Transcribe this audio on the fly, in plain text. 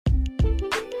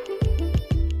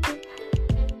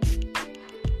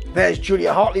There's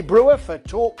Julia Hartley-Brewer for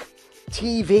Talk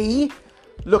TV,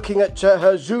 looking at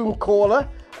her Zoom caller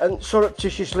and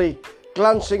surreptitiously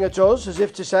glancing at us as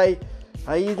if to say,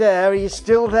 are you there? Are you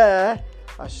still there?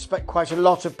 I suspect quite a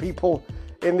lot of people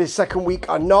in this second week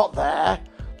are not there,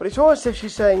 but it's almost as if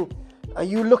she's saying, are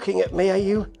you looking at me? Are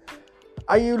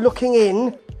you looking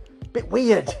in? Bit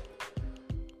weird.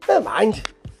 Never mind.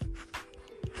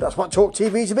 That's what Talk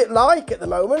TV is a bit like at the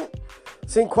moment.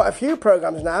 Seen quite a few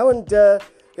programmes now, and the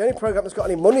only programme that's got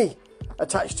any money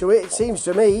attached to it, it seems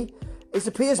to me, is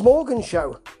the Piers Morgan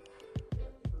show,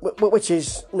 which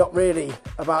is not really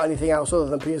about anything else other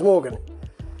than Piers Morgan.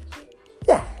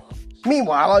 Yeah.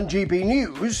 Meanwhile, on GB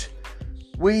News,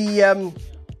 we have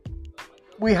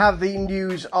the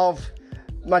news of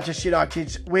Manchester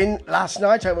United's win last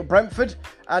night over Brentford,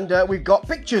 and we've got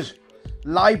pictures,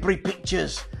 library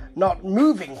pictures, not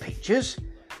moving pictures,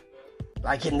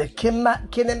 like in the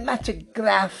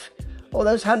kinematograph all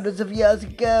those hundreds of years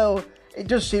ago. It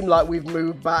does seem like we've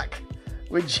moved back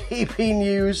with GB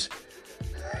News.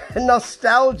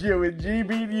 Nostalgia with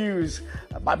GB News.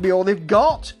 That might be all they've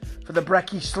got for the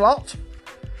brekkie slot.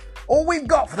 All we've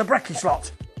got for the brekkie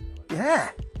slot. Yeah.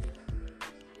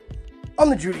 On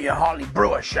the Julia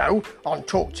Hartley-Brewer show on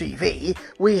Talk TV,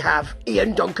 we have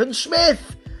Ian Duncan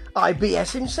Smith,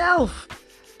 IBS himself.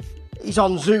 He's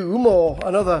on Zoom or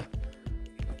another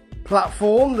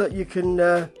platform that you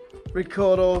can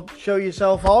record or show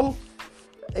yourself on.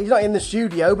 He's not in the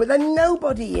studio, but then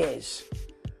nobody is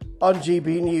on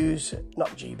GB News.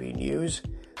 Not GB News.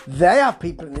 They have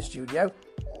people in the studio,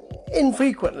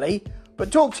 infrequently,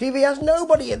 but Talk TV has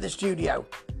nobody in the studio.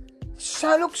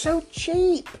 So it looks so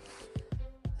cheap.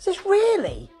 Is this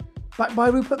really backed by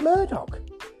Rupert Murdoch?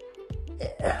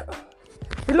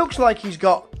 It looks like he's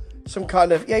got some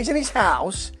kind of... Yeah, he's in his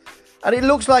house, and it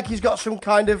looks like he's got some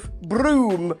kind of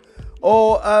broom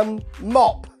or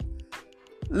mop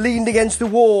leaned against the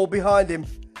wall behind him.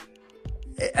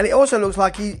 And it also looks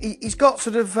like he's got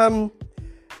sort of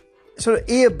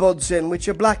earbuds in, which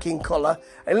are black in colour.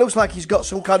 And it looks like he's got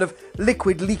some kind of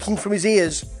liquid leaking from his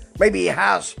ears. Maybe he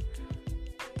has.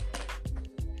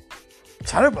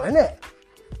 Terrible, isn't it?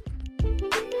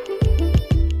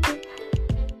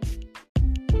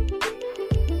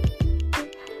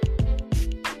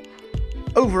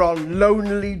 Over on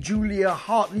Lonely Julia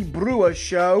Hartley-Brewer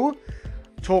show,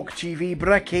 Talk TV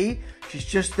brekkie, she's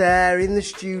just there in the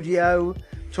studio,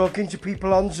 talking to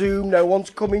people on Zoom. No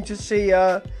one's coming to see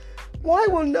her. Why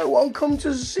will no one come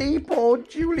to see poor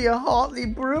Julia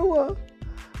Hartley-Brewer?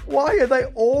 Why are they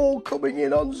all coming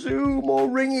in on Zoom or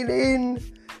ringing in?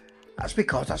 That's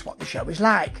because that's what the show is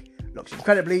like. Looks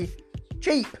incredibly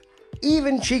cheap.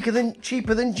 Even cheaper than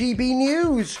GB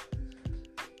News.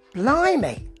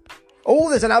 Blimey. Oh,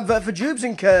 there's an advert for Jubes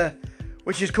 & Kerr,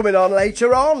 which is coming on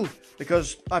later on,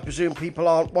 because I presume people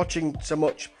aren't watching so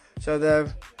much, so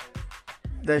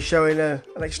they're showing an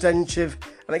extensive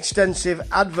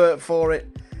advert for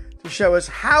it to show us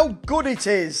how good it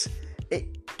is.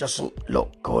 It doesn't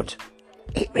look good.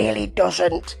 It really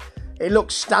doesn't. It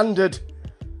looks standard.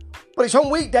 But it's on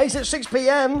weekdays at 6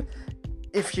 p.m,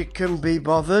 if you can be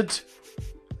bothered.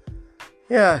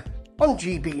 Yeah. On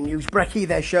GB News brekkie,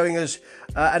 they're showing us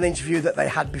an interview that they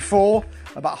had before,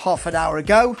 about half an hour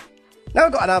ago. Now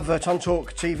I've got an advert on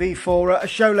Talk TV for a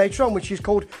show later on, which is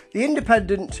called The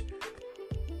Independent...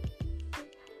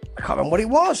 I can't remember what it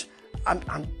was.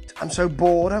 I'm so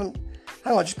bored. Hang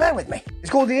on, just bear with me. It's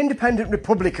called The Independent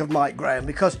Republic of Mike Graham,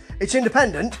 because it's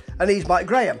independent and he's Mike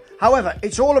Graham. However,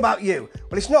 it's all about you.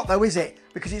 Well, it's not though, is it?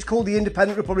 Because it's called The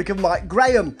Independent Republic of Mike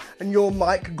Graham, and you're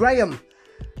Mike Graham.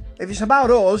 If it's about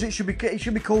us, it should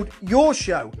be called Your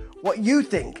Show. What you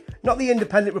think. Not the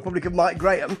Independent Republic of Mike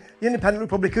Graham. The Independent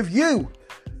Republic of you.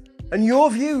 And your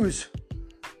views.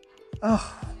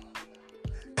 Oh.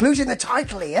 Clues in the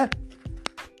title here.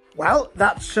 Well,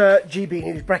 that's GB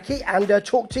News brekkie and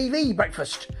Talk TV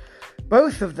breakfast.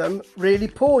 Both of them really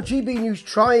poor. GB News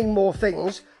trying more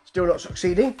things, still not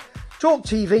succeeding. Talk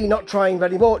TV not trying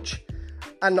very much,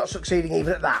 and not succeeding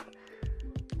even at that.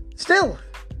 Still...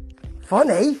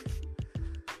 funny.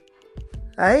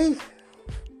 Hey?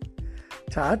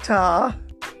 Ta-ta.